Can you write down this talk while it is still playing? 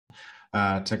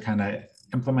to kind of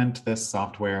implement this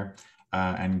software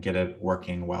and get it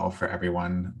working well for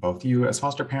everyone, both you as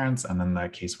foster parents and then the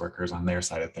caseworkers on their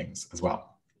side of things as well.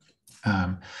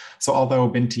 So although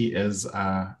Binti is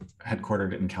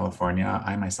headquartered in California,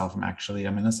 I myself am actually a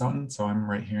Minnesotan. So I'm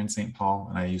right here in St. Paul,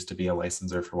 and I used to be a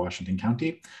licensor for Washington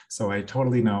County. So I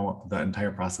totally know the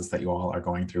entire process that you all are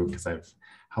going through because I've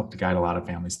helped guide a lot of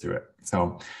families through it.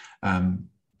 So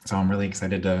I'm really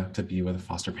excited to be with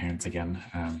foster parents again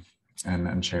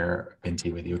and share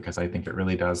Binti with you, because I think it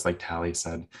really does, like Tally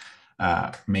said,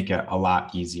 make it a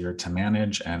lot easier to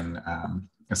manage, and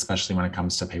especially when it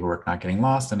comes to paperwork not getting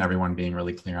lost and everyone being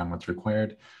really clear on what's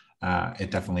required.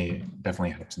 It definitely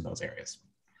helps in those areas.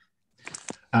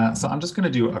 So I'm just going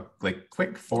to do a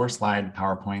quick 4-slide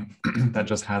PowerPoint that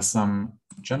just has some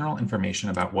general information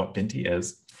about what Binti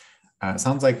is. It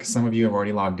sounds like some of you have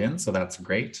already logged in, so that's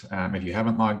great. If you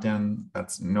haven't logged in,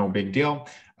 that's no big deal.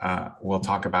 We'll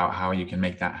talk about how you can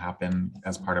make that happen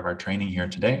as part of our training here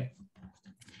today.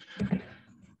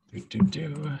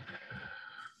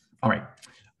 All right.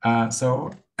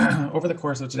 So over the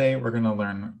course of today, we're going to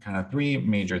learn kind of 3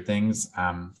 major things.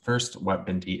 First, what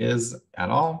Binti is at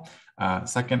all.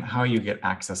 Second, how you get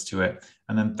access to it.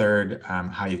 And then third,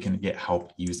 how you can get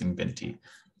help using Binti.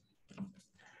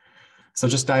 So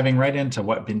just diving right into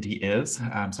what Binti is.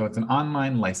 So it's an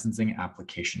online licensing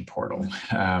application portal.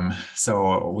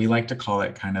 So we like to call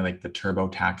it kind of like the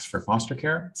TurboTax for foster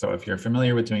care. So if you're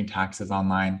familiar with doing taxes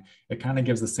online, it kind of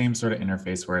gives the same sort of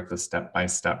interface where it's a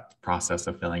step-by-step process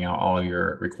of filling out all of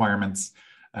your requirements.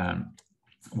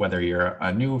 Whether you're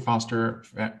a new foster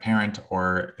parent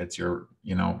or it's your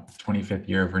 25th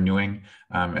year of renewing,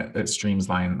 it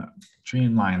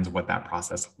streamlines what that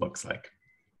process looks like.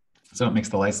 So it makes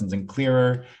the licensing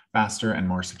clearer, faster, and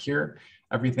more secure.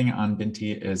 Everything on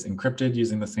Binti is encrypted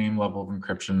using the same level of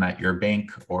encryption that your bank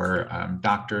or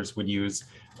doctors would use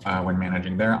when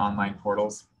managing their online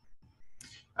portals.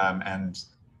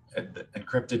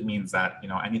 Encrypted means that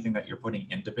anything that you're putting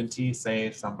into Binti, say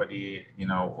somebody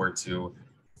were to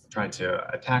try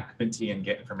to attack Binti and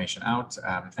get information out,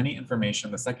 any information,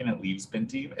 the second it leaves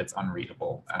Binti, it's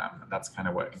unreadable. That's kind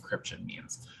of what encryption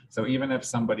means. So even if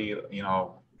somebody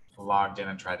logged in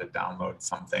and tried to download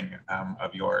something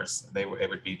of yours, it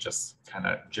would be just kind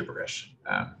of gibberish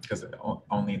because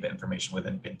only the information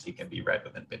within Binti can be read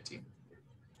within Binti.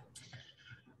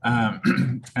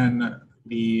 And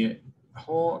the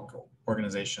whole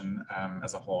organization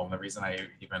as a whole, and the reason I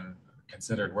even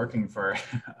considered working for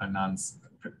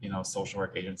a social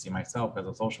work agency myself as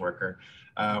a social worker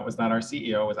was that our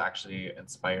CEO was actually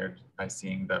inspired by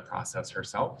seeing the process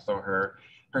herself. So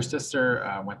her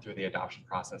sister went through the adoption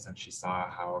process, and she saw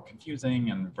how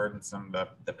confusing and burdensome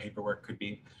the paperwork could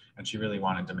be. And she really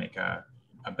wanted to make a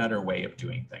better way of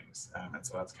doing things. And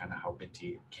so that's kind of how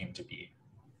Binti came to be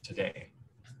today.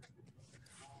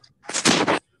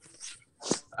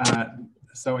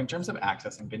 So in terms of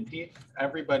accessing Binti,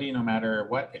 everybody, no matter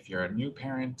what, if you're a new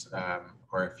parent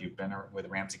or if you've been with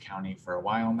Ramsey County for a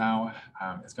while now,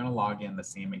 is going to log in the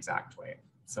same exact way.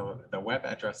 So the web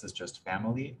address is just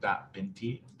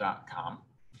family.binti.com.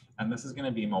 And this is going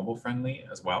to be mobile friendly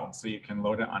as well. So you can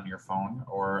load it on your phone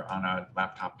or on a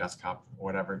laptop, desktop,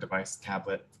 whatever device,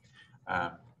 tablet.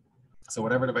 So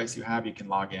whatever device you have, you can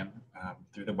log in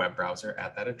through the web browser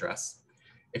at that address.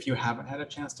 If you haven't had a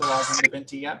chance to log into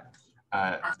Binti yet,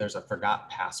 there's a forgot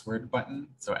password button.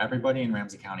 So everybody in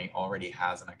Ramsey County already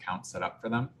has an account set up for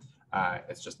them.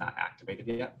 It's just not activated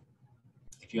yet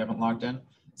if you haven't logged in.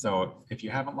 So if you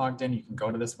haven't logged in, you can go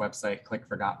to this website, click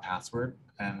forgot password,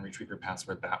 and retrieve your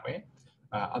password that way.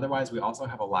 Otherwise, we also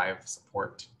have a live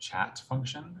support chat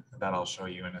function that I'll show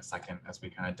you in a second as we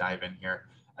kind of dive in here,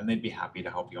 and they'd be happy to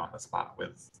help you on the spot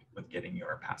with getting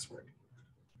your password.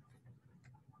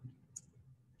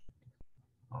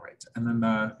 All right, and then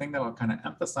the thing that I'll kind of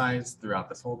emphasize throughout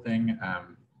this whole thing,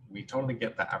 we totally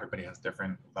get that everybody has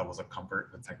different levels of comfort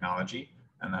with technology,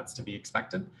 and that's to be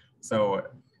expected. So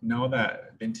know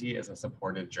that Binti is a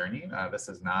supported journey. This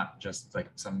is not just like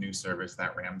some new service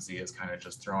that Ramsey is kind of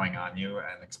just throwing on you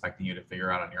and expecting you to figure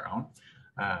out on your own.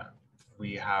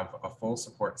 We have a full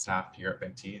support staff here at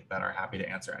Binti that are happy to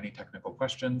answer any technical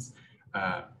questions.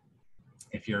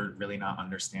 If you're really not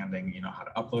understanding, how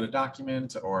to upload a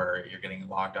document, or you're getting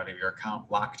locked out of your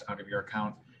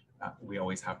account, we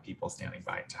always have people standing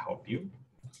by to help you.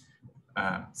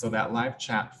 So that live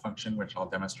chat function, which I'll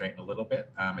demonstrate in a little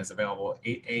bit, is available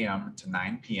 8 a.m. to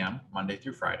 9 p.m. Monday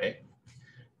through Friday.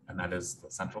 And that is the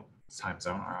central time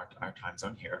zone, our time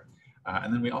zone here.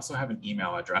 And then we also have an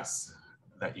email address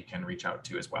that you can reach out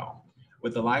to as well.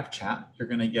 With the live chat, you're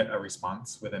going to get a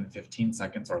response within 15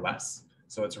 seconds or less.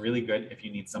 So it's really good if you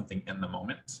need something in the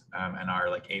moment and are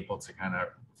like able to kind of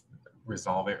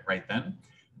resolve it right then.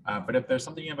 But if there's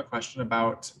something you have a question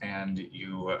about and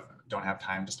you don't have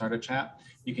time to start a chat,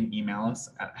 you can email us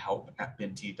at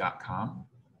help@binti.com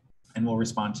and we'll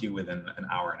respond to you within an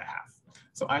hour and a half.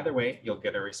 So either way, you'll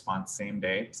get a response same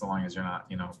day, so long as you're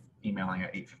not, emailing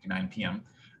at 8:59 p.m.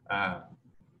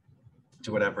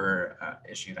 To whatever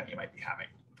issue that you might be having.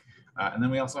 And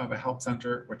then we also have a help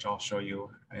center, which I'll show you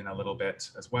in a little bit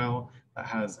as well, that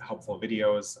has helpful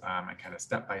videos and kind of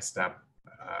step-by-step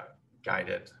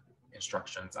guided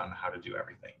instructions on how to do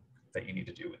everything that you need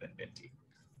to do within Binti.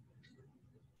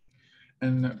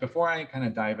 And before I kind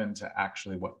of dive into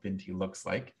actually what Binti looks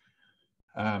like,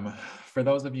 for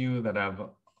those of you that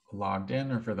have logged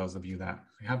in, or for those of you that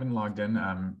haven't logged in,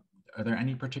 are there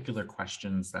any particular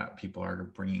questions that people are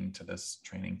bringing to this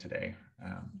training today?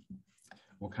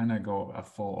 We'll kind of go a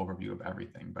full overview of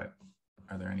everything, but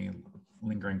are there any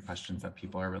lingering questions that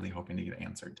people are really hoping to get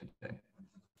answered today?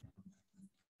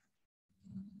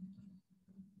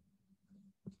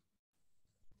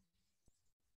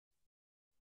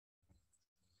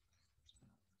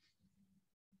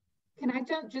 Can I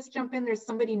just jump in? There's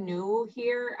somebody new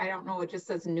here. I don't know, it just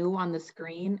says new on the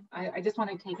screen. I just want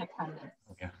to take attendance.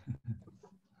 Okay.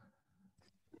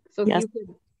 So yes. if you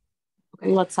could,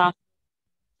 okay. Let's talk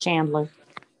Chandler.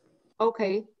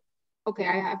 Okay. Okay,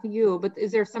 I have you, but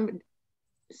is there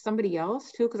somebody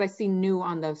else too? Because I see new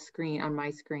on the screen, on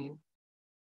my screen.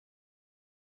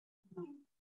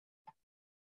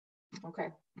 Okay.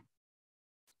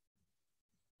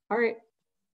 All right.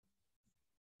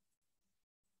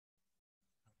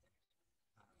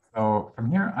 So from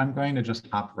here, I'm going to just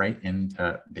hop right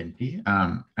into Binti,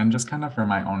 and just kind of for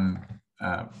my own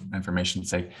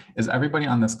information's sake, is everybody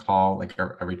on this call like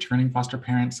a returning foster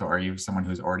parent? So are you someone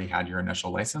who's already had your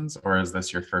initial license, or is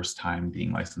this your first time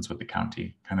being licensed with the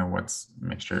county? Kind of what's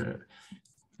mixture,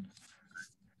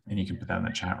 and you can put that in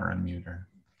the chat or unmute or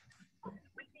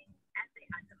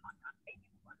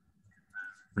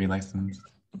relicensed,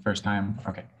 first time.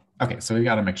 Okay. Okay, so we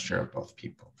got a mixture of both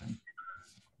people then.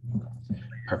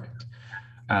 Perfect.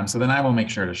 So then I will make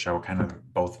sure to show kind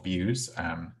of both views.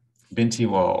 Binti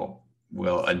will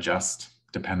adjust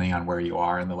depending on where you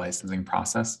are in the licensing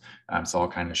process. So I'll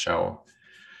kind of show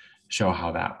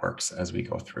how that works as we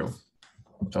go through.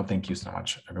 So thank you so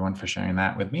much, everyone, for sharing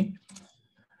that with me.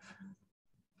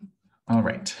 All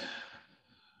right.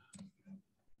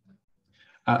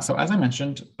 So as I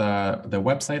mentioned, the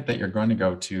website that you're going to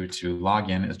go to log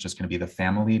in is just going to be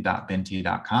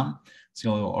thefamily.binti.com.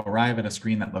 So you'll arrive at a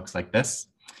screen that looks like this.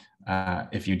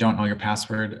 If you don't know your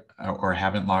password or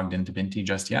haven't logged into Binti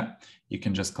just yet, you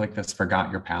can just click this forgot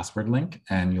your password link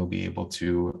and you'll be able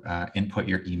to input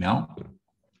your email.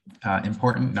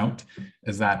 Important note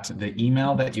is that the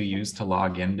email that you use to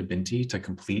log into Binti to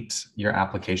complete your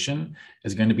application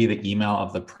is going to be the email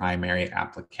of the primary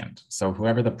applicant. So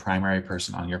whoever the primary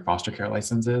person on your foster care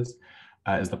license is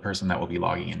the person that will be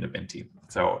logging into Binti.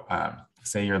 So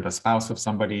say you're the spouse of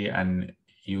somebody and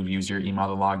you use your email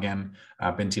to log in,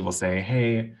 Binti will say,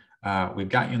 hey, we've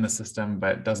got you in the system,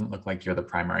 but it doesn't look like you're the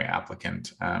primary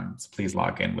applicant. So please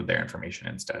log in with their information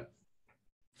instead.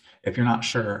 If you're not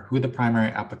sure who the primary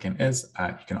applicant is,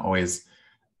 you can always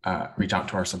reach out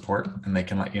to our support and they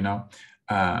can let you know,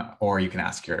 or you can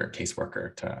ask your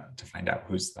caseworker to find out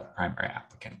who's the primary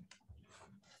applicant.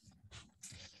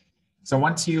 So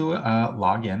once you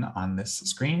log in on this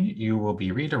screen, you will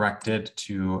be redirected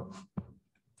to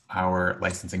our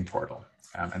licensing portal.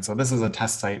 And so this is a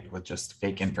test site with just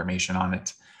fake information on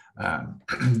it,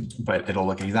 but it'll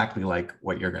look exactly like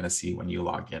what you're going to see when you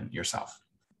log in yourself.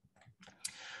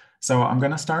 So I'm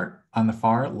going to start on the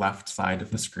far left side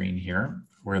of the screen here,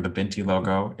 where the Binti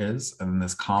logo is in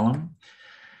this column.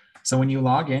 So when you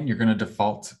log in, you're going to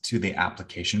default to the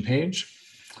application page.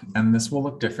 And this will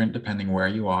look different depending where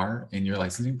you are in your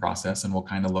licensing process. And we'll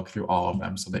kind of look through all of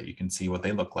them so that you can see what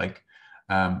they look like.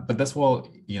 But this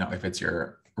will, if it's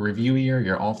your review year,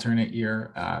 your alternate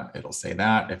year, it'll say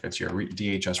that. If it's your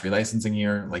DHS relicensing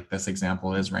year, like this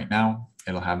example is right now,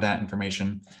 it'll have that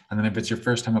information. And then if it's your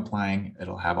first time applying,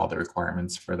 it'll have all the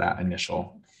requirements for that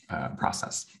initial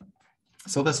process.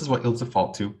 So this is what you'll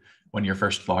default to when you're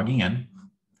first logging in.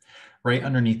 Right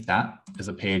underneath that is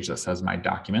a page that says My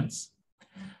Documents.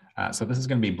 So this is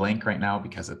going to be blank right now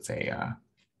because it's a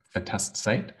test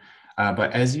site.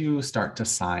 But as you start to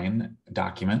sign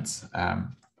documents,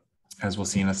 as we'll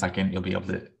see in a second, you'll be able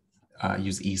to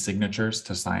use e-signatures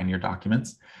to sign your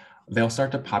documents. they'll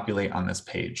start to populate on this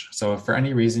page. So if for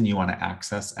any reason you want to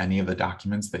access any of the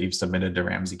documents that you've submitted to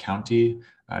Ramsey County,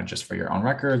 just for your own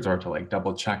records or to like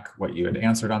double check what you had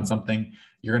answered on something,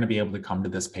 you're going to be able to come to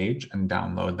this page and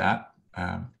download that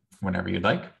whenever you'd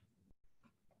like.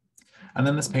 And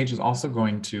then this page is also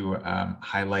going to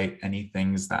highlight any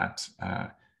things that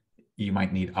you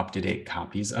might need up-to-date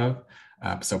copies of.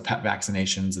 So pet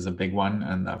vaccinations is a big one,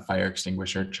 and the fire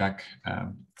extinguisher check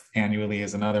annually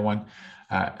is another one.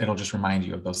 It'll just remind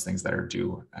you of those things that are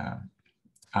due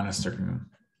on a certain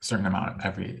amount of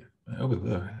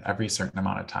every certain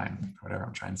amount of time, whatever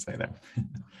I'm trying to say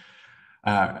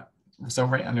there. So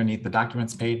right underneath the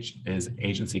documents page is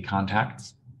agency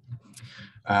contacts.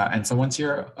 And so once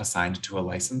you're assigned to a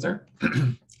licensor,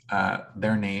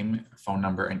 their name, phone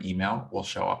number, and email will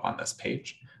show up on this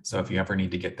page. So if you ever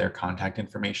need to get their contact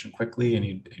information quickly and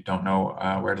you don't know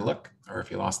where to look, or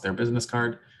if you lost their business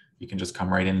card, you can just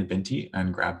come right into Binti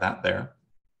and grab that there.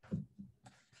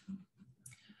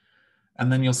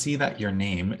 And then you'll see that your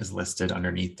name is listed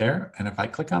underneath there. And if I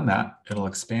click on that, it'll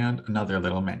expand another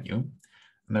little menu.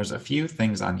 And there's a few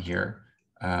things on here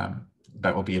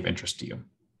that will be of interest to you.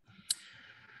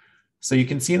 So you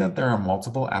can see that there are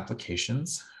multiple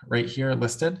applications right here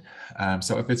listed.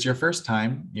 So if it's your first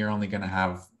time, you're only going to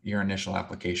have your initial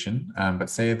application. But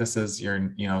say this is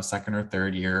your second or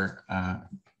third year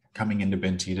coming into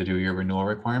Binti to do your renewal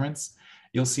requirements,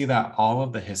 you'll see that all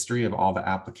of the history of all the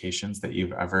applications that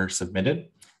you've ever submitted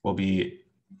will be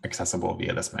accessible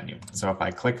via this menu. So if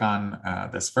I click on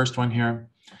this first one here,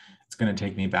 it's going to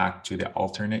take me back to the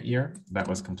alternate year that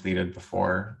was completed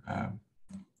before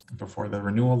the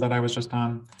renewal that I was just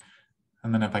on.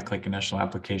 And then if I click initial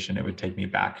application, it would take me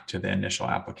back to the initial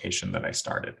application that I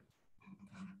started.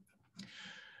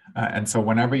 And so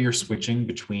whenever you're switching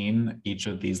between each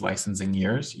of these licensing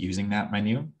years using that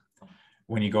menu,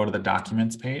 when you go to the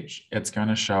documents page, it's going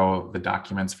to show the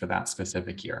documents for that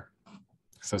specific year.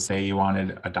 So say you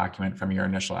wanted a document from your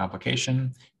initial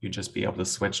application, you'd just be able to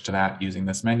switch to that using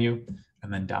this menu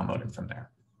and then download it from there.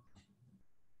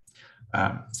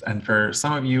 And for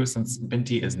some of you, since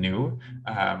Binti is new,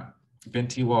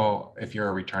 Binti will, if you're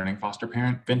a returning foster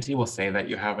parent, Binti will say that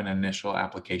you have an initial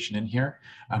application in here,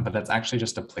 but that's actually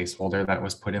just a placeholder that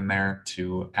was put in there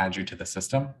to add you to the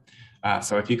system.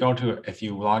 So if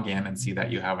you log in and see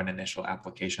that you have an initial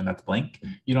application that's blank,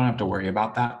 you don't have to worry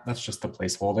about that. That's just a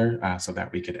placeholder so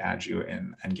that we could add you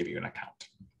in and give you an account.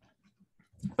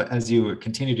 But as you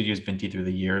continue to use Binti through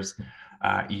the years,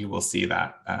 you will see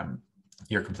that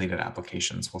your completed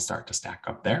applications will start to stack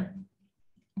up there.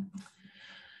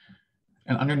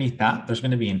 And underneath that, there's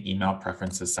going to be an email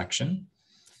preferences section.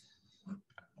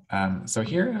 So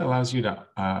here it allows you to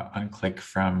unclick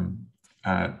from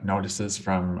notices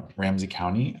from Ramsey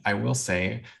County. I will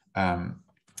say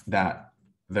that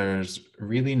there's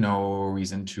really no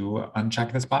reason to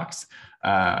uncheck this box.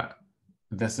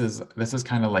 This is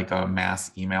kind of like a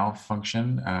mass email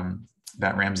function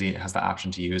that Ramsey has the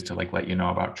option to use to let you know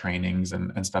about trainings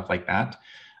and stuff like that.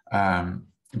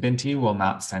 Binti will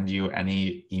not send you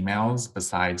any emails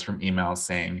besides from emails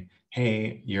saying,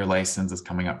 hey, your license is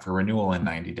coming up for renewal in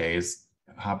 90 days.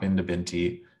 Hop into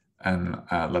Binti and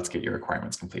let's get your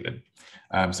requirements completed.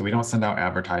 So we don't send out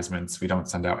advertisements. We don't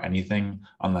send out anything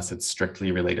unless it's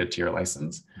strictly related to your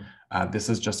license. This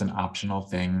is just an optional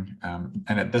thing.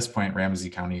 And at this point, Ramsey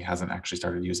County hasn't actually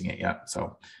started using it yet.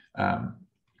 So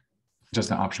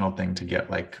just an optional thing to get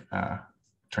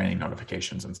training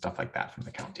notifications and stuff like that from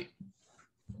the county.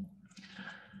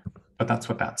 But that's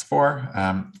what that's for.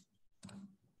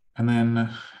 And then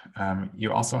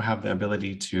you also have the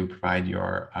ability to provide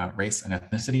your race and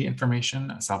ethnicity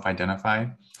information, self-identify.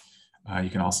 You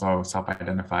can also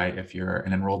self-identify if you're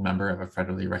an enrolled member of a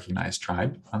federally recognized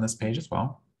tribe on this page as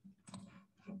well.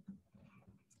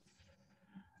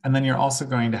 And then you're also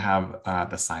going to have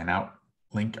the sign out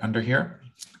link under here.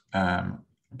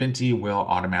 Binti will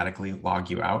automatically log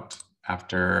you out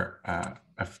after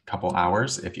a couple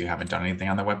hours if you haven't done anything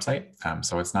on the website.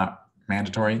 So it's not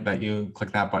mandatory that you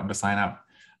click that button to sign out,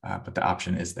 but the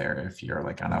option is there if you're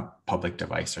on a public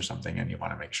device or something and you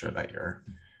want to make sure that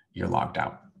you're logged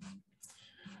out.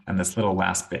 And this little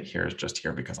last bit here is just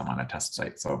here because I'm on a test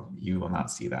site, so you will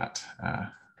not see that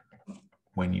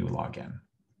when you log in.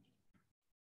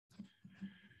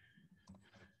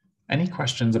 Any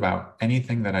questions about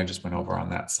anything that I just went over on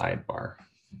that sidebar?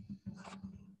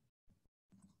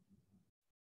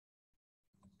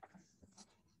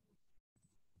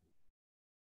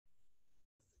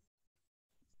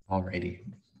 Alrighty.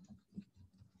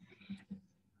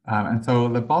 And so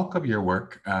the bulk of your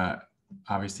work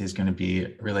obviously is going to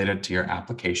be related to your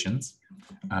applications.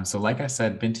 So like I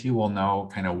said, Binti will know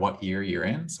kind of what year you're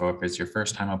in. So if it's your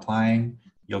first time applying,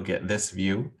 you'll get this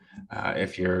view.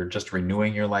 If you're just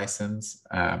renewing your license,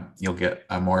 you'll get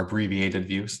a more abbreviated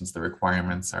view since the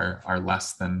requirements are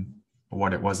less than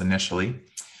what it was initially.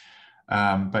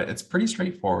 But it's pretty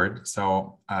straightforward.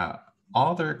 So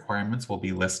all the requirements will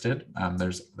be listed.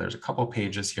 There's a couple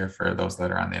pages here for those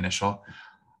that are on the initial.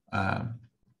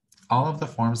 All of the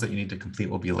forms that you need to complete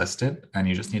will be listed, and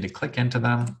you just need to click into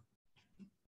them.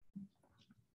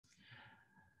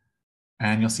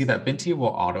 And you'll see that Binti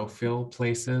will autofill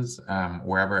places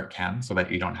wherever it can so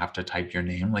that you don't have to type your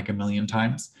name like a million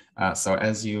times. So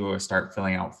as you start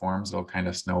filling out forms, it'll kind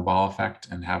of snowball effect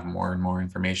and have more and more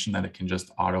information that it can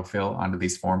just autofill onto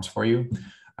these forms for you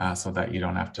so that you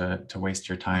don't have to waste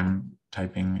your time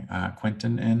typing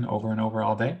Quentin in over and over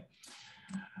all day.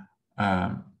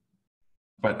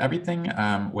 But everything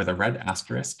with a red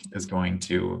asterisk is going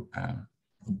to,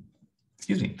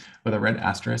 with a red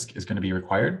asterisk is going to be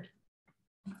required.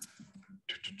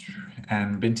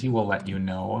 And Binti will let you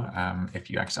know if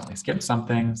you accidentally skip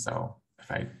something. So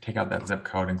if I take out that zip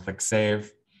code and click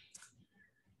save,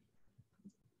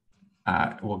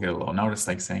 we'll get a little notice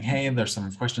like saying, hey, there's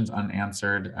some questions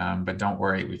unanswered, but don't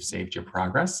worry, we've saved your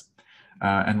progress.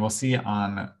 And we'll see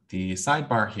on the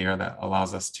sidebar here that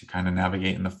allows us to kind of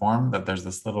navigate in the form that there's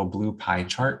this little blue pie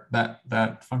chart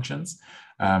that functions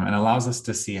and allows us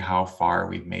to see how far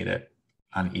we've made it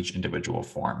on each individual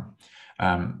form.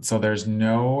 So there's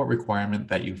no requirement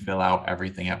that you fill out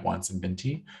everything at once in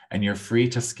Binti, and you're free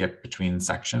to skip between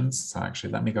sections. So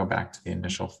actually, let me go back to the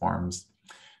initial forms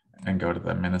and go to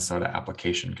the Minnesota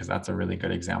application, because that's a really good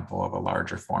example of a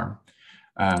larger form.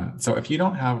 So if you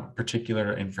don't have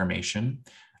particular information,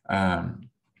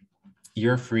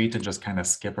 you're free to just kind of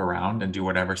skip around and do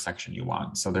whatever section you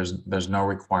want. So there's no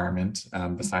requirement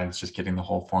besides just getting the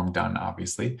whole form done,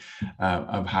 obviously,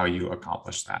 of how you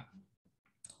accomplish that.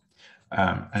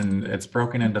 And it's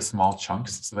broken into small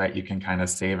chunks so that you can kind of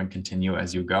save and continue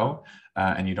as you go,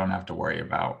 and you don't have to worry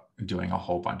about doing a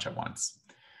whole bunch at once.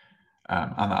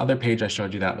 On the other page, I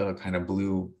showed you that little kind of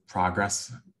blue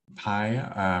progress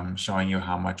pie showing you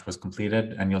how much was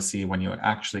completed. And you'll see when you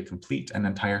actually complete an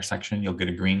entire section, you'll get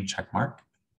a green check mark.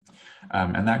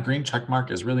 And that green check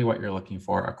mark is really what you're looking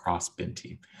for across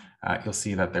Binti. You'll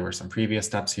see that there were some previous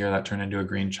steps here that turn into a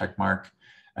green check mark.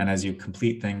 And as you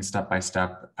complete things step by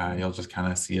step, you'll just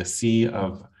kind of see a sea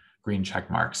of green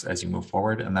check marks as you move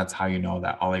forward. And that's how you know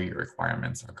that all of your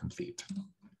requirements are complete.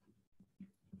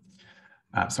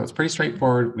 So it's pretty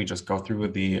straightforward. We just go through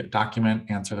the document,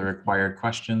 answer the required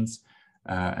questions,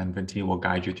 and Binti will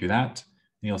guide you through that.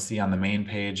 And you'll see on the main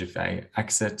page, if I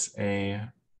exit a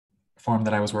form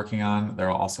that I was working on, there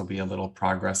will also be a little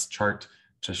progress chart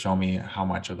to show me how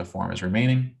much of the form is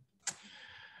remaining.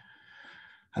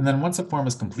 And then once a form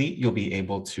is complete, you'll be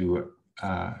able to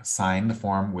sign the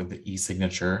form with the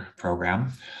e-signature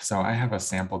program. So I have a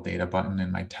sample data button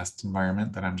in my test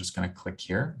environment that I'm just going to click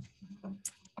here.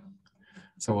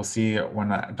 So we'll see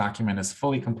when a document is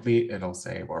fully complete, it'll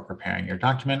say we're preparing your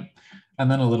document. And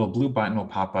then a little blue button will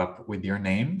pop up with your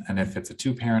name. And if it's a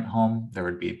two-parent home, there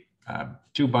would be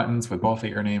 2 buttons with both of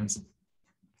your names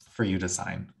for you to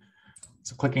sign.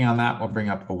 So clicking on that will bring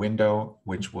up a window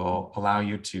which will allow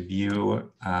you to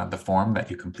view the form that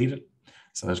you completed.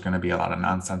 So there's going to be a lot of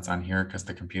nonsense on here because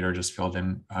the computer just filled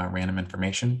in random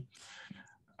information.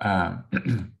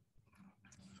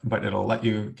 But it'll let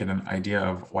you get an idea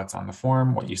of what's on the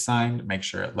form, what you signed, make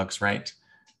sure it looks right.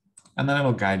 And then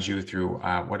it'll guide you through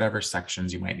whatever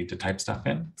sections you might need to type stuff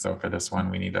in. So for this one,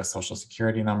 we need a social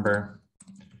security number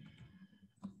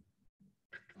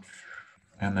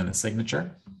and then a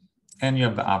signature. And you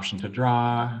have the option to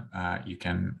draw. You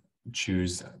can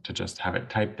choose to just have it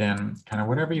typed in, kind of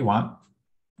whatever you want.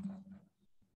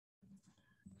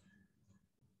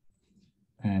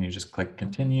 And you just click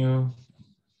continue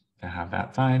to have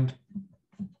that signed.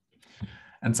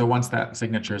 And so once that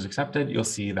signature is accepted, you'll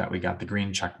see that we got the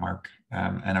green check mark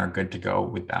and are good to go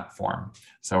with that form.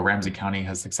 So Ramsey County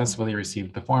has successfully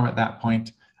received the form at that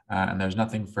point, and there's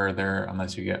nothing further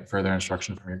unless you get further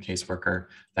instruction from your caseworker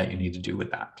that you need to do with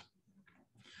that.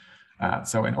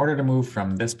 So in order to move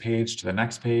from this page to the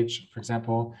next page, for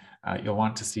example, you'll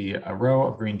want to see a row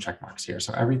of green check marks here.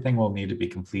 So everything will need to be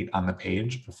complete on the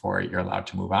page before you're allowed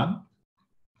to move on.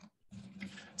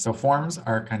 So forms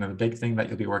are kind of the big thing that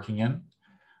you'll be working in.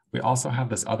 We also have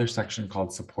this other section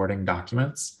called supporting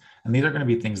documents, and these are going to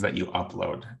be things that you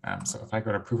upload. So if I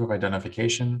go to proof of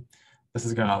identification, this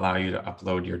is going to allow you to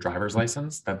upload your driver's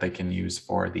license that they can use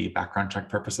for the background check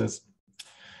purposes.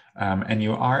 And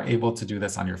you are able to do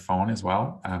this on your phone as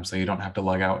well. So you don't have to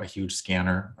lug out a huge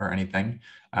scanner or anything.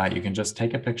 You can just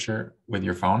take a picture with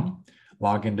your phone,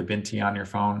 log into Binti on your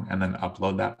phone, and then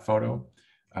upload that photo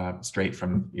straight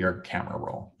from your camera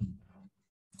roll.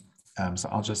 So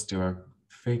I'll just do a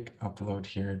fake upload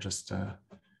here just to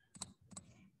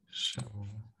show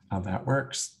how that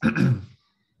works.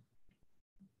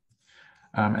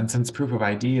 And since proof of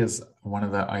ID is one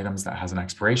of the items that has an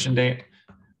expiration date,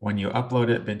 when you upload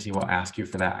it, Binti will ask you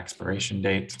for that expiration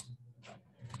date.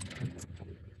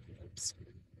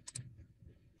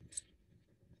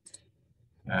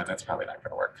 That's probably not going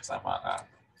to work because I'm on a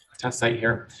test site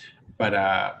here, but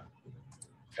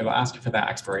it'll ask you for that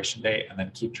expiration date and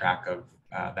then keep track of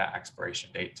that expiration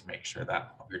date to make sure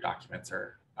that all your documents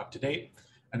are up to date.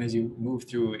 And as you move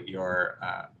through your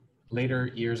later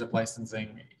years of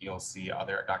licensing, you'll see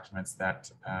other documents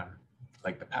that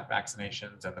like the pet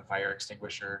vaccinations and the fire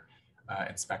extinguisher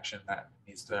inspection that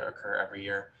needs to occur every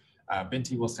year.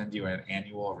 Binti will send you an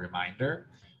annual reminder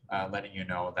letting you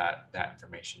know that that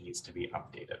information needs to be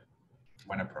updated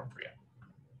when appropriate.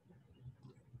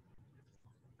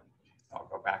 I'll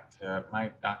go back to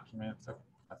my document. So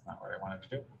that's not what I wanted to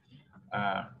do.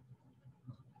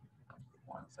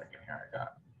 1 second here, I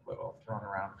got a little thrown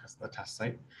around because of the test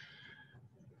site.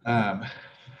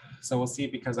 So we'll see,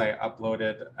 because I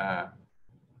uploaded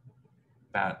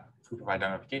that proof of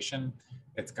identification,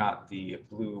 it's got the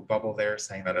blue bubble there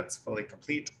saying that it's fully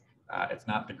complete. It's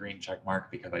not the green check mark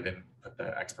because I didn't put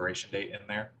the expiration date in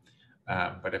there.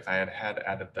 But if I had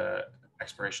added the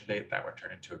expiration date, that would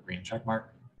turn into a green check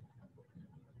mark.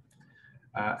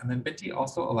 And then Binti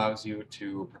also allows you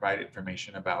to provide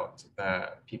information about the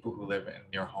people who live in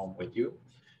your home with you.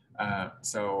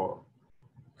 So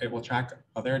it will track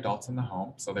other adults in the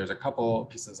home. So there's a couple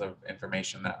pieces of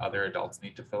information that other adults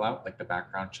need to fill out, like the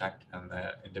background check and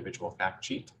the individual fact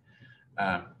sheet.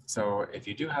 So if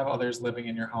you do have others living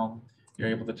in your home, you're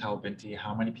able to tell Binti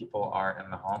how many people are in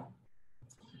the home.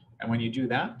 And when you do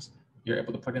that, you're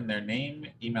able to put in their name,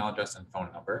 email address, and phone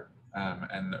number.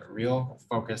 And the real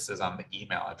focus is on the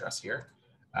email address here,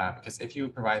 because if you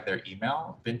provide their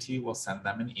email, Binti will send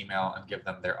them an email and give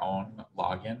them their own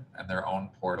login and their own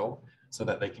portal so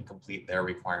that they can complete their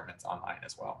requirements online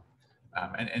as well.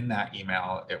 And in that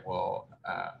email, it will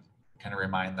kind of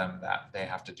remind them that they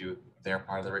have to do their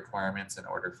part of the requirements in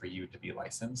order for you to be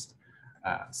licensed.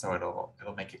 So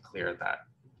it'll make it clear that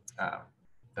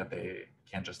that they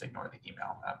can't just ignore the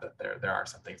email, that there are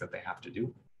some things that they have to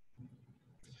do.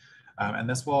 And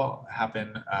this will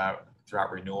happen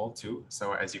throughout renewal too.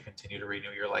 So as you continue to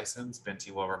renew your license,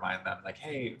 Binti will remind them like,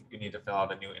 hey, you need to fill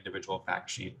out a new individual fact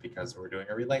sheet because we're doing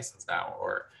a relicense now,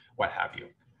 or what have you.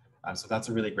 So that's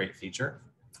a really great feature.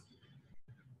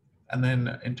 And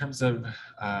then in terms of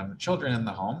children in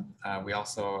the home, we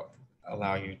also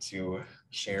allow you to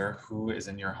share who is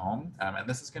in your home. And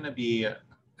this is going to be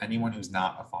anyone who's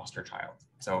not a foster child.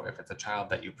 So if it's a child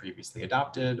that you previously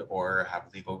adopted or have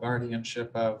legal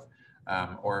guardianship of,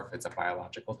 or if it's a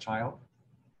biological child,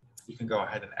 you can go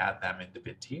ahead and add them into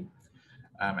Binti.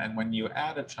 And when you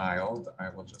add a child, I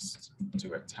will just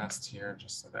do a test here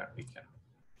just so that we can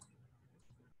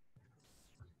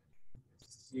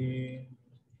see.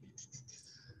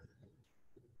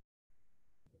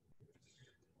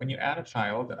 When you add a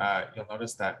child, you'll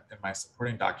notice that in my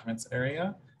supporting documents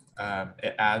area,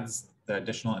 it adds the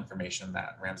additional information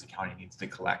that Ramsey County needs to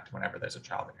collect whenever there's a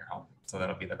child in your home. So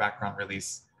that'll be the background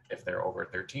release if they're over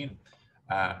 13,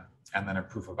 and then a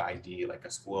proof of ID, like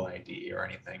a school ID or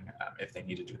anything, if they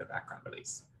need to do the background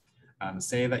release.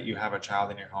 Say that you have a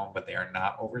child in your home, but they are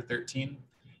not over 13,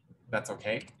 that's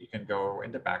okay. You can go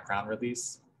into background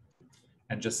release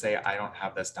and just say, I don't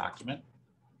have this document,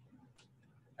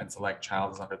 and select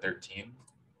child is under 13,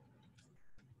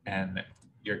 and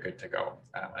you're good to go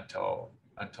until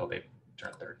they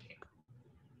turn 13.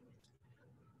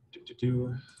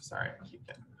 Sorry, I keep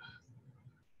getting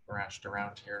thrashed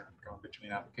around here, going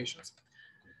between applications.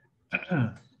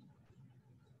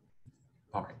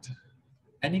 All right.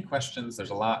 Any questions? There's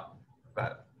a lot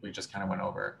that we just kind of went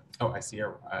over. Oh, I see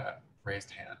a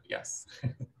raised hand. Yes.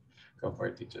 Go for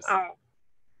it, Teachers.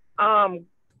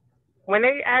 When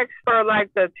they ask for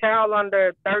like the child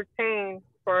under 13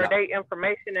 for their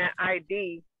information and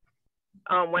ID,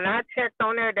 when I checked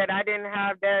on there that I didn't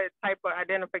have that type of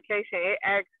identification, it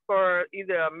asks for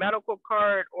either a medical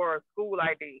card or a school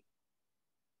ID.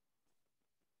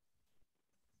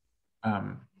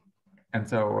 And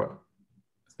so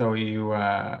you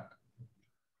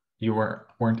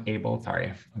weren't able,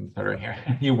 sorry, I'm stuttering here.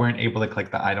 You weren't able to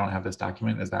click the I don't have this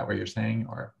document. Is that what you're saying,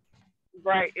 or?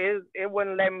 Right, it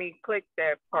wouldn't let me click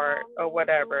that part or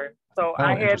whatever. So Oh,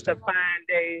 I had to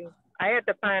interesting.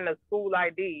 find a school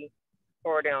ID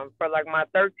for them. For like my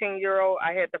 13-year-old,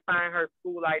 I had to find her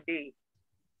school ID.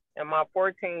 And my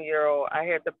 14-year-old, I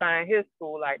had to find his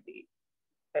school ID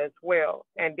as well.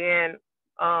 And then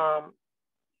by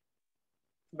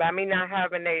me not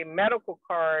having a medical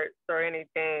card or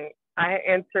anything, I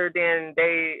entered in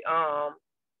they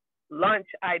lunch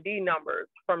ID numbers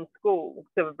from school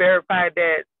to verify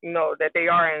that, you know, that they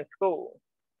are in school.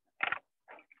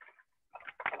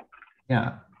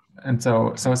 Yeah. And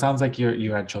so it sounds like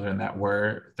you had children that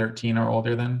were 13 or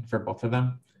older then for both of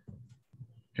them,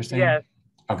 you're saying? Yes.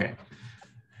 Okay.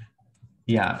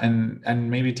 Yeah,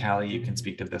 and maybe Tally, you can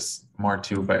speak to this more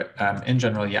too, but in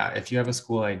general, yeah, if you have a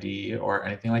school ID or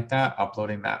anything like that,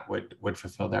 uploading that would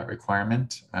fulfill that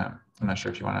requirement. I'm not sure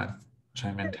if you want to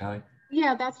chime in, Tally.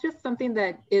 Yeah, that's just something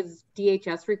that is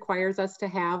DHS requires us to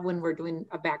have when we're doing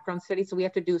a background study. So we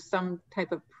have to do some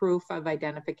type of proof of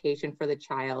identification for the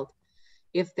child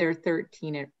if they're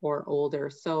 13 or older.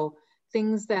 So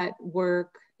things that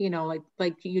work, you know,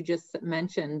 like you just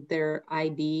mentioned, their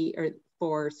ID or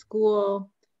for school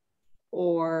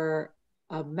or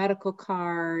a medical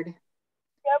card.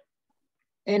 Yep.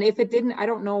 And if it didn't, I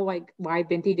don't know like why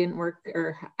Binti didn't work,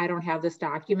 or I don't have this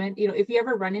document. You know, if you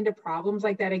ever run into problems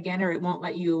like that again, or it won't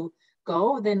let you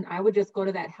go, then I would just go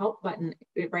to that help button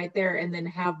right there and then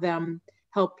have them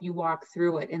help you walk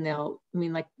through it. And they'll, I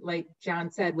mean, like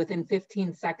John said, within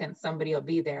 15 seconds, somebody will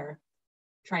be there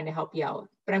trying to help you out.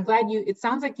 But I'm glad it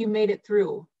sounds like you made it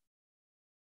through.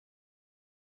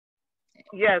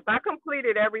 Yes, I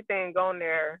completed everything on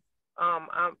there.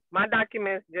 My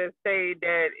documents just say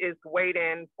that it's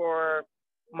waiting for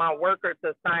my worker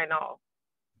to sign off.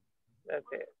 That's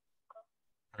it.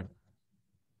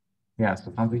 Yeah,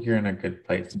 so it sounds like you're in a good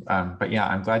place. But yeah,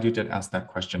 I'm glad you did ask that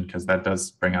question because that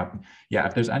does bring up, yeah,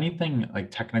 if there's anything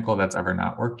like technical that's ever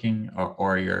not working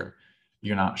or you're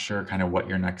not sure kind of what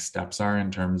your next steps are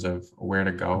in terms of where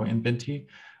to go in Binti,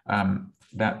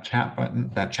 that chat button,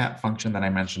 that chat function that I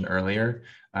mentioned earlier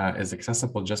is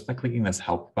accessible just by clicking this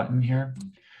help button here.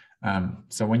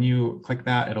 So when you click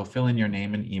that, it'll fill in your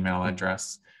name and email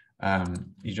address.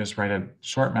 You just write a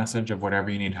short message of whatever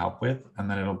you need help with,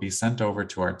 and then it'll be sent over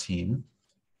to our team.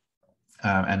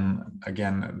 And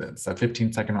again, it's a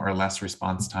 15-second or less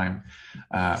response time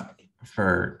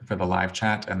for the live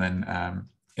chat. And then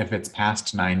if it's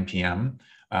past 9 p.m.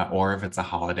 Or if it's a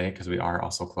holiday, because we are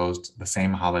also closed the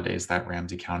same holidays that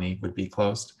Ramsey County would be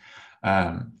closed,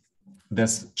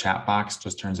 this chat box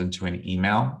just turns into an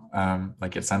email,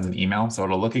 like it sends an email. So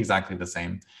it'll look exactly the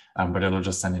same, but it'll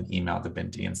just send an email to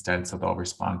Binti instead. So they'll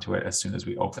respond to it as soon as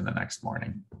we open the next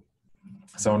morning.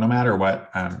 So no matter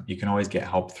what, you can always get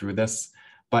help through this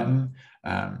button.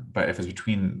 But if it's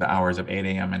between the hours of 8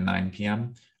 a.m. and 9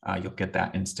 p.m., you'll get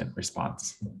that instant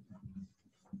response.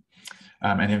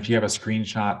 And if you have a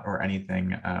screenshot or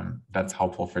anything that's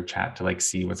helpful for chat to like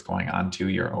see what's going on too,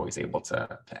 you're always able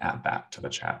to add that to the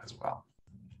chat as well.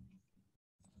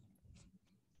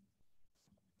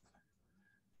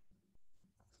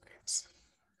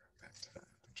 Back to the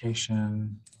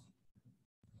application.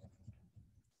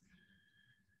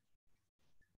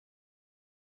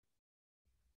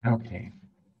 Okay,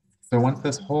 so once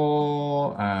this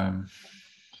whole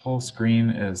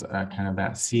screen is kind of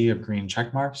that sea of green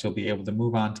check marks, you'll be able to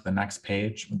move on to the next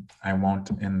page. I won't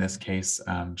in this case,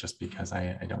 just because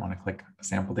I don't want to click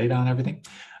sample data on everything,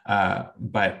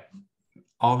 but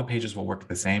all the pages will work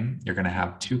the same. You're going to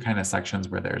have two kind of sections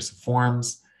where there's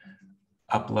forms,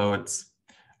 uploads,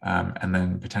 and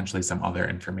then potentially some other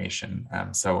information.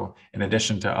 So in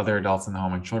addition to other adults in the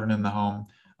home and children in the home,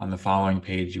 on the following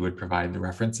page, you would provide the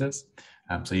references.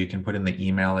 So you can put in the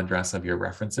email address of your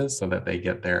references so that they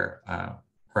get their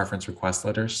reference request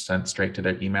letters sent straight to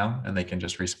their email and they can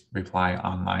just reply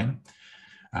online.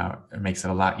 It makes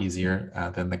it a lot easier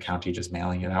than the county just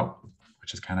mailing it out,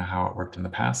 which is kind of how it worked in the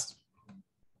past.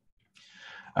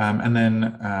 And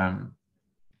then,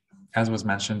 as was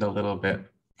mentioned a little bit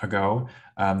ago,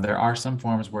 there are some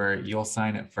forms where you'll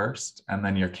sign it first and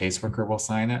then your caseworker will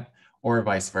sign it, or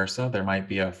vice versa. There might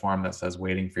be a form that says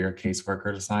waiting for your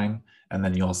caseworker to sign, and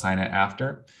then you'll sign it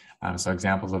after. So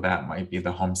examples of that might be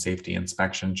the home safety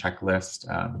inspection checklist,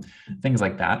 things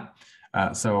like that.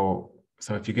 So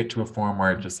if you get to a form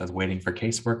where it just says waiting for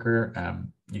caseworker,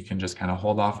 you can just kind of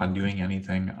hold off on doing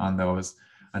anything on those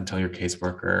until your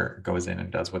caseworker goes in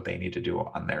and does what they need to do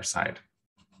on their side.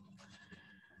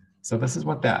 So this is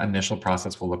what that initial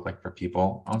process will look like for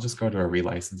people. I'll just go to a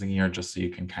relicensing year just so you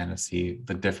can kind of see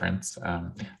the difference.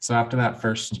 So after that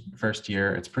first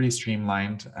year, it's pretty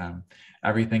streamlined.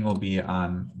 Everything will be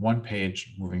on one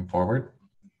page moving forward.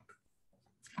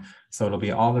 So it'll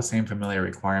be all the same familiar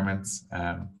requirements.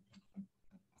 And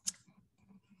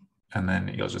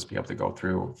then you'll just be able to go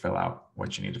through, fill out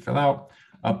what you need to fill out,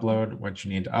 upload what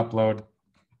you need to upload,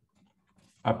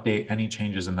 update any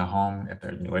changes in the home if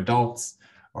there are new adults,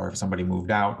 or if somebody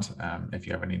moved out, if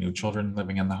you have any new children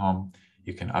living in the home,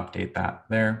 you can update that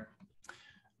there.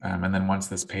 And then once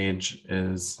this page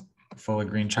is full of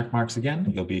green check marks again,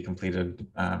 you'll be completed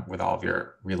with all of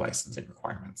your relicensing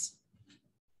requirements.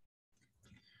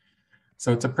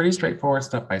 So it's a pretty straightforward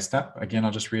step-by-step. Again,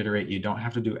 I'll just reiterate, you don't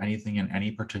have to do anything in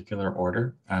any particular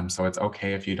order. So it's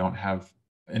okay if you don't have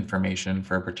information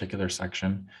for a particular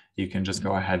section. You can just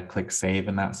go ahead, click save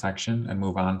in that section and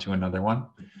move on to another one.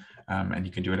 And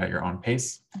you can do it at your own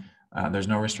pace. There's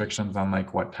no restrictions on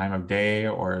like what time of day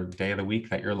or day of the week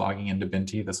that you're logging into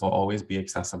Binti. This will always be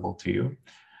accessible to you.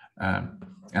 And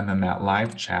then that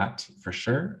live chat for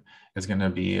sure is going to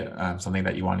be something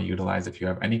that you want to utilize if you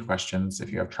have any questions, if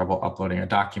you have trouble uploading a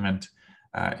document,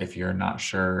 if you're not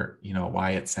sure,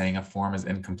 why it's saying a form is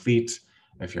incomplete,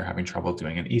 if you're having trouble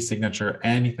doing an e-signature,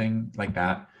 anything like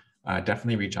that,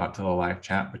 definitely reach out to the live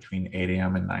chat between 8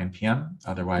 a.m. and 9 p.m.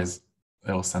 Otherwise,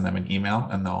 it'll send them an email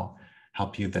and they'll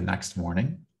help you the next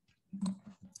morning.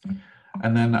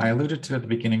 And then I alluded to at the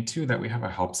beginning too that we have a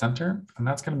help center, and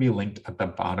that's going to be linked at the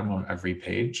bottom of every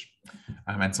page.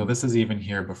 And so this is even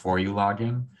here before you log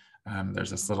in.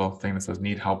 There's this little thing that says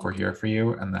need help, we're here for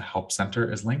you, and the help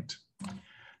center is linked.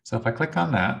 So if I click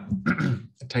on that,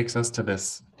 it takes us to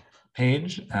this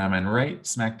page, and right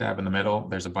smack dab in the middle,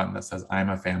 there's a button that says I'm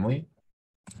a family.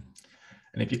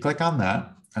 And if you click on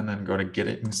that and then go to get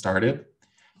it started,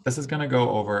 this is going to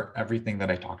go over everything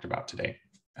that I talked about today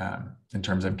in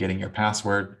terms of getting your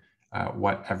password,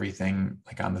 what everything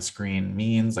like on the screen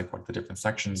means, like what the different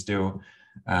sections do,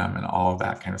 and all of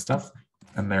that kind of stuff.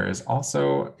 And there is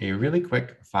also a really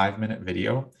quick 5-minute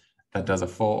video that does a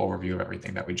full overview of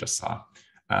everything that we just saw.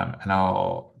 And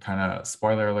I'll kind of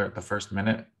spoiler alert, the first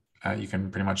minute you can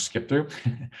pretty much skip through.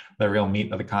 The real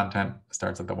meat of the content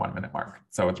starts at the 1-minute mark.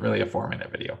 So it's really a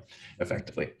 4-minute video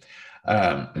effectively.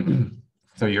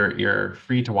 So you're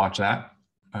free to watch that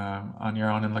on your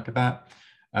own and look at that.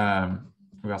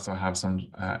 We also have some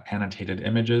annotated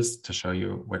images to show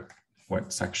you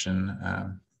what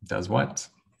section does what.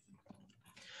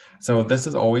 So this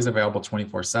is always available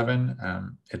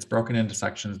 24/7. It's broken into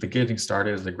sections. The getting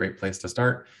started is a great place to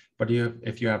start. But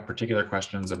if you have particular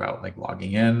questions about like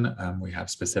logging in, we have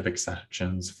specific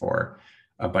sections for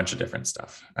a bunch of different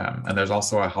stuff. And there's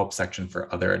also a help section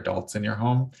for other adults in your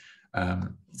home.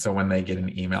 So when they get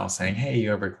an email saying, hey, you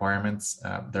have requirements,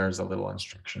 there's a little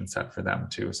instruction set for them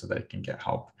too, so they can get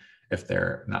help if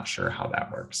they're not sure how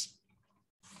that works.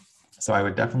 So I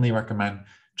would definitely recommend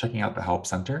checking out the help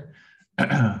center.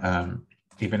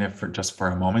 Even if just for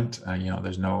a moment,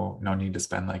 there's no need to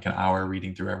spend like an hour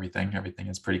reading through everything. Everything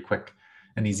is pretty quick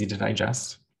and easy to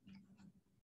digest.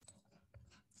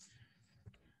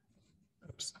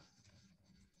 Oops.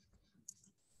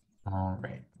 All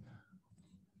right.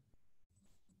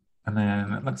 And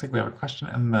then it looks like we have a question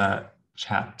in the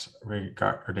chat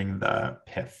regarding the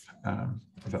PIF.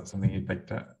 Is that something you'd like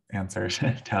to answer,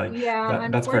 Tally? Yeah,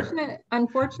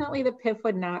 unfortunately, the PIF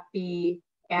would not be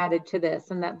added to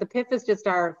this, and that the PIF is just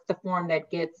the form that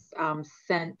gets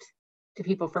sent to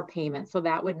people for payment. So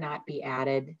that would not be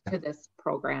added to this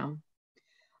program.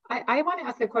 I want to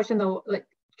ask a question though, like,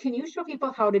 can you show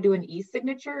people how to do an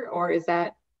e-signature, or is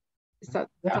that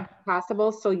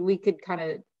possible? So we could kind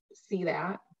of see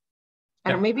that. I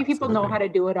don't know, maybe people know how to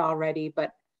do it already,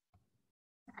 but.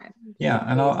 Yeah,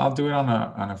 and I'll do it on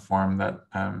a form that,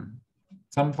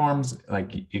 some forms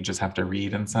like you just have to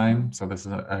read and sign. So this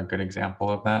is a good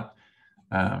example of that.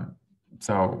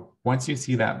 So once you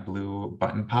see that blue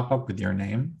button pop up with your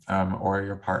name or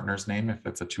your partner's name, if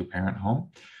it's a 2-parent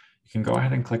home, you can go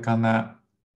ahead and click on that.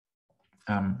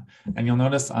 And you'll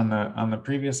notice on the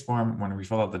previous form, when we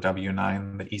filled out the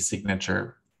W-9, the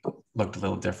e-signature looked a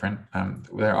little different.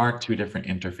 There are 2 different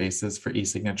interfaces for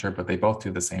e-signature, but they both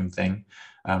do the same thing.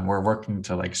 We're working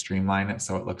to like streamline it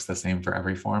so it looks the same for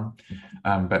every form.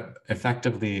 But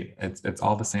effectively, it's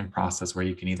all the same process where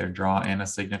you can either draw in a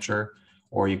signature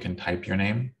or you can type your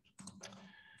name.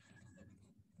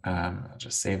 I'll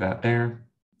just save that there.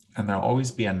 And there'll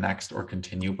always be a next or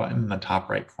continue button in the top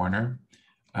right corner.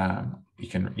 You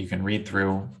can read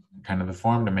through kind of the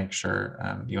form to make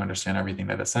sure you understand everything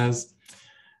that it says.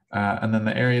 And then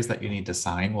the areas that you need to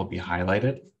sign will be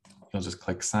highlighted. you'll just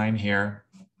click sign here,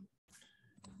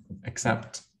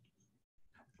 accept,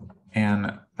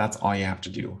 and that's all you have to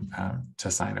do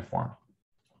to sign a form.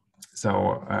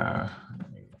 So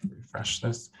let me refresh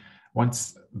this.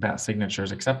 Once that signature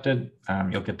is accepted,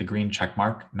 you'll get the green check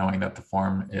mark knowing that the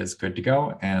form is good to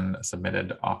go and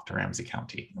submitted off to Ramsey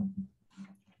County.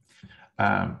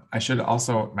 I should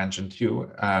also mention too,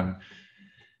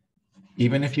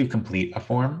 even if you complete a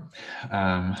form,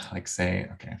 like say,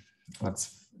 okay,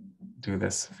 let's do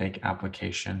this fake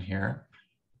application here.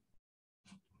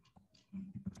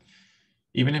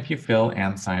 Even if you fill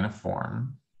and sign a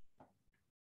form,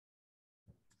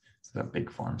 it's a big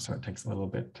form, so it takes a little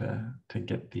bit to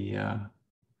get the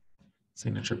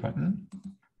signature button.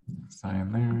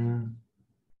 Sign there.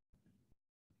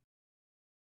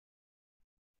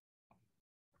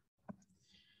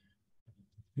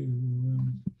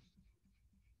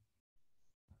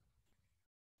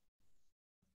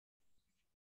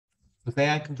 So say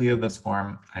I completed this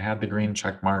form, I had the green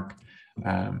check mark,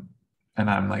 and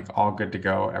I'm like all good to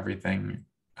go. Everything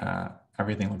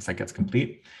looks like it's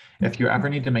complete. If you ever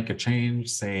need to make a change,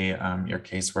 say your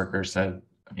caseworker said,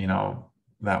 you know,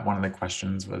 that one of the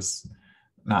questions was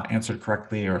not answered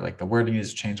correctly, or like the wording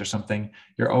is changed or something,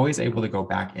 you're always able to go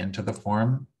back into the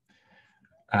form,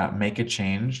 make a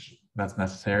change that's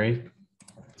necessary.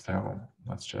 So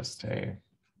let's just say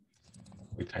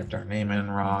we typed our name in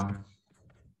wrong.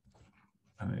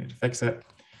 I need to fix it.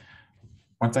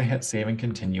 Once I hit save and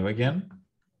continue again,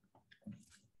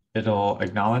 it'll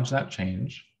acknowledge that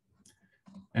change.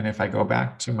 And if I go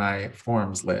back to my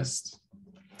forms list,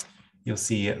 you'll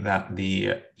see that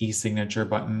the e-signature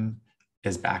button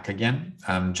is back again,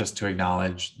 just to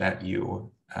acknowledge that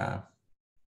you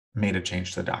made a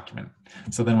change to the document.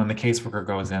 So then when the caseworker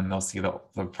goes in, they'll see the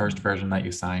first version that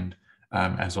you signed,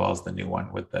 as well as the new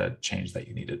one with the change that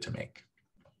you needed to make.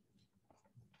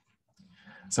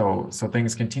 So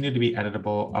things continue to be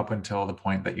editable up until the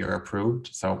point that you're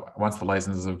approved. So once the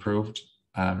license is approved,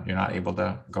 you're not able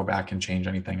to go back and change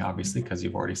anything, obviously, because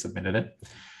you've already submitted it.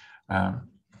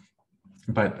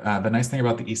 But the nice thing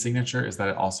about the e-signature is that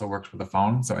it also works with the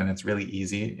phone. So, and it's really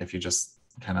easy if you just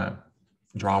kind of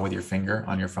draw with your finger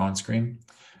on your phone screen.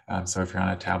 So if you're on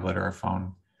a tablet or a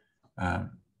phone,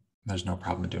 there's no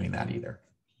problem doing that either.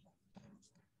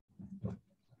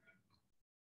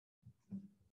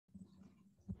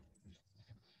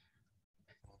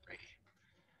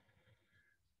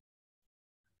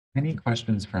 Any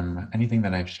questions from anything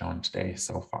that I've shown today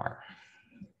so far?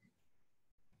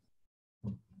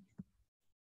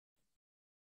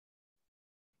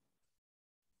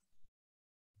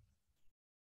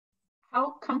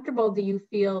 How comfortable do you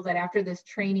feel that after this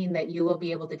training that you will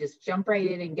be able to just jump right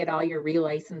in and get all your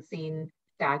relicensing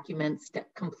documents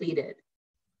completed?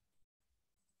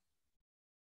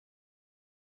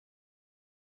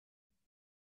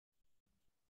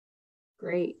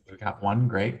 Great. We got one,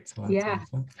 great. So that's Yeah.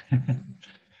 awesome.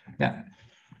 Yeah.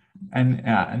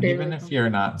 And even if you're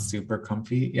not super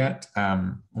comfy yet,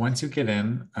 once you get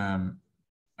in,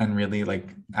 and really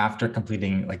like after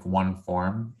completing like one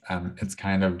form, it's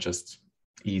kind of just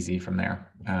easy from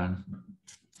there.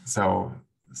 So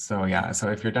yeah,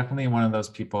 so if you're definitely one of those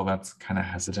people that's kind of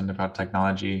hesitant about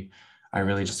technology, I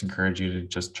really just encourage you to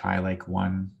just try like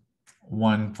one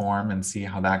form and see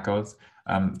how that goes.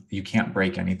 You can't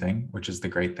break anything, which is the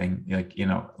great thing. Like, you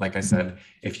know, like I said,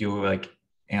 if you like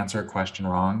answer a question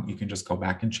wrong, you can just go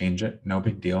back and change it. No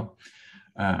big deal.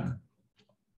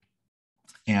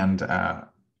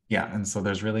 Yeah, and so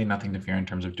there's really nothing to fear in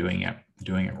terms of doing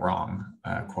it wrong,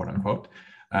 quote unquote.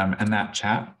 And that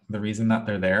chat, the reason that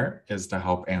they're there is to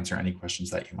help answer any questions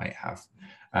that you might have.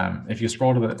 If you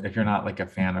scroll to if you're not like a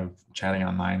fan of chatting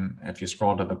online, if you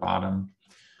scroll to the bottom,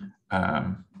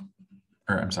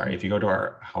 or I'm sorry, if you go to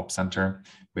our help center,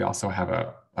 we also have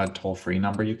a toll-free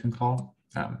number you can call.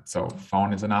 So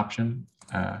phone is an option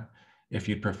if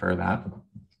you'd prefer that.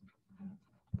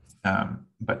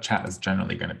 But chat is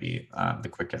generally going to be the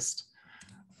quickest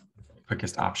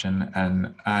option.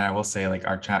 And I will say, like,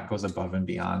 our chat goes above and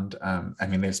beyond. I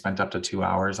mean, they've spent up to 2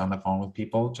 hours on the phone with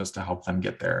people just to help them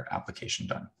get their application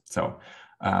done. So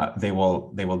they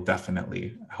will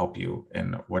definitely help you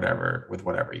in whatever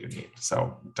you need.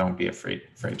 So don't be afraid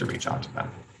to reach out to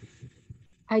them.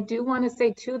 I do want to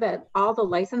say too that all the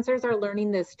licensors are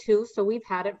learning this too. So we've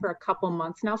had it for a couple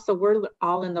months now. So we're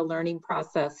all in the learning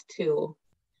process too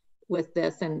with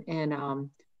this. And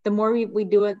the more we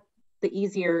do it, the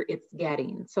easier it's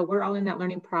getting. So we're all in that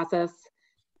learning process.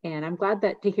 And I'm glad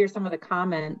that to hear some of the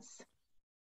comments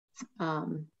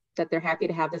that they're happy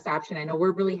to have this option. I know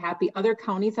we're really happy. Other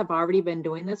counties have already been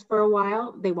doing this for a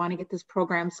while. They want to get this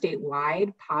program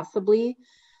statewide, possibly.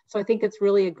 So I think it's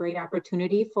really a great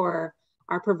opportunity for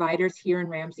our providers here in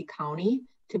Ramsey County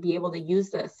to be able to use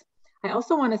this. I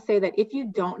also want to say that if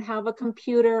you don't have a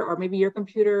computer, or maybe your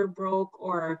computer broke,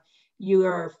 or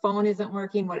your phone isn't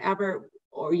working, whatever,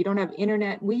 or you don't have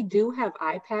internet, we do have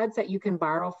iPads that you can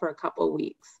borrow for a couple of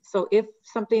weeks. So if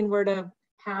something were to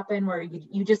happen where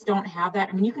you just don't have that,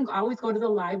 I mean, you can always go to the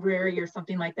library or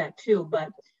something like that too, but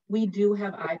we do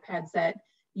have iPads that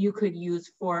you could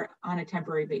use for on a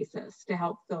temporary basis to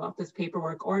help fill out this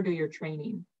paperwork or do your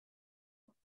training.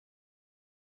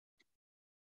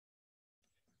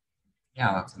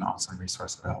 Yeah, that's an awesome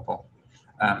resource available.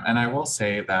 And I will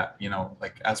say that, you know,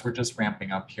 like as we're just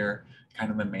ramping up here, kind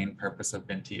of the main purpose of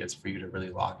Binti is for you to really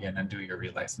log in and do your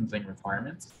relicensing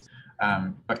requirements.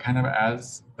 But kind of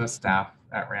as the staff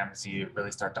at Ramsey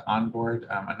really start to onboard,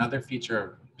 another feature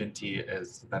of Binti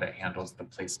is that it handles the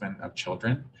placement of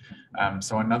children.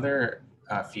 So another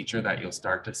feature that you'll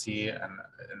start to see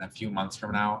in a few months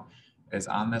from now is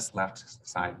on this left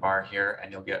sidebar here,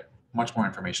 and you'll get much more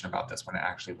information about this when it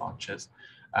actually launches.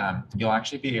 You'll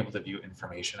actually be able to view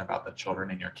information about the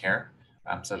children in your care.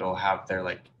 So it'll have their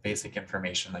like basic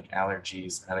information like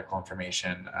allergies, medical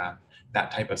information,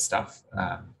 that type of stuff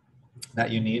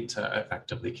that you need to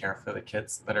effectively care for the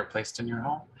kids that are placed in your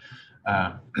home.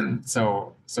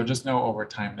 So just know over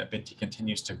time that Binti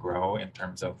continues to grow in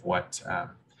terms of what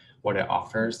it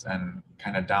offers, and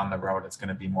kind of down the road, it's going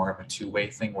to be more of a two-way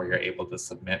thing where you're able to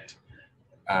submit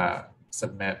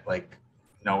like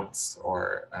notes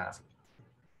or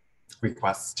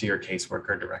requests to your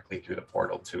caseworker directly through the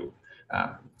portal too.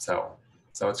 So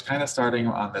it's kind of starting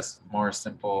on this more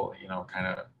simple, you know, kind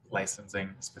of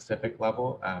licensing specific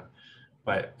level,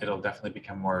 but it'll definitely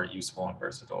become more useful and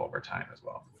versatile over time as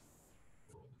well.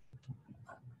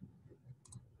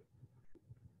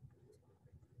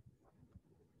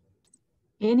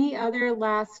 Any other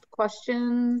last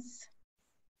questions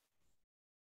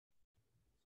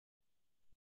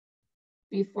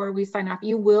before we sign off?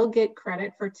 You will get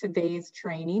credit for today's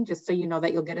training, just so you know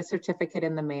that you'll get a certificate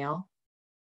in the mail.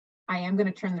 I am going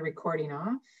to turn the recording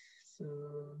off. So.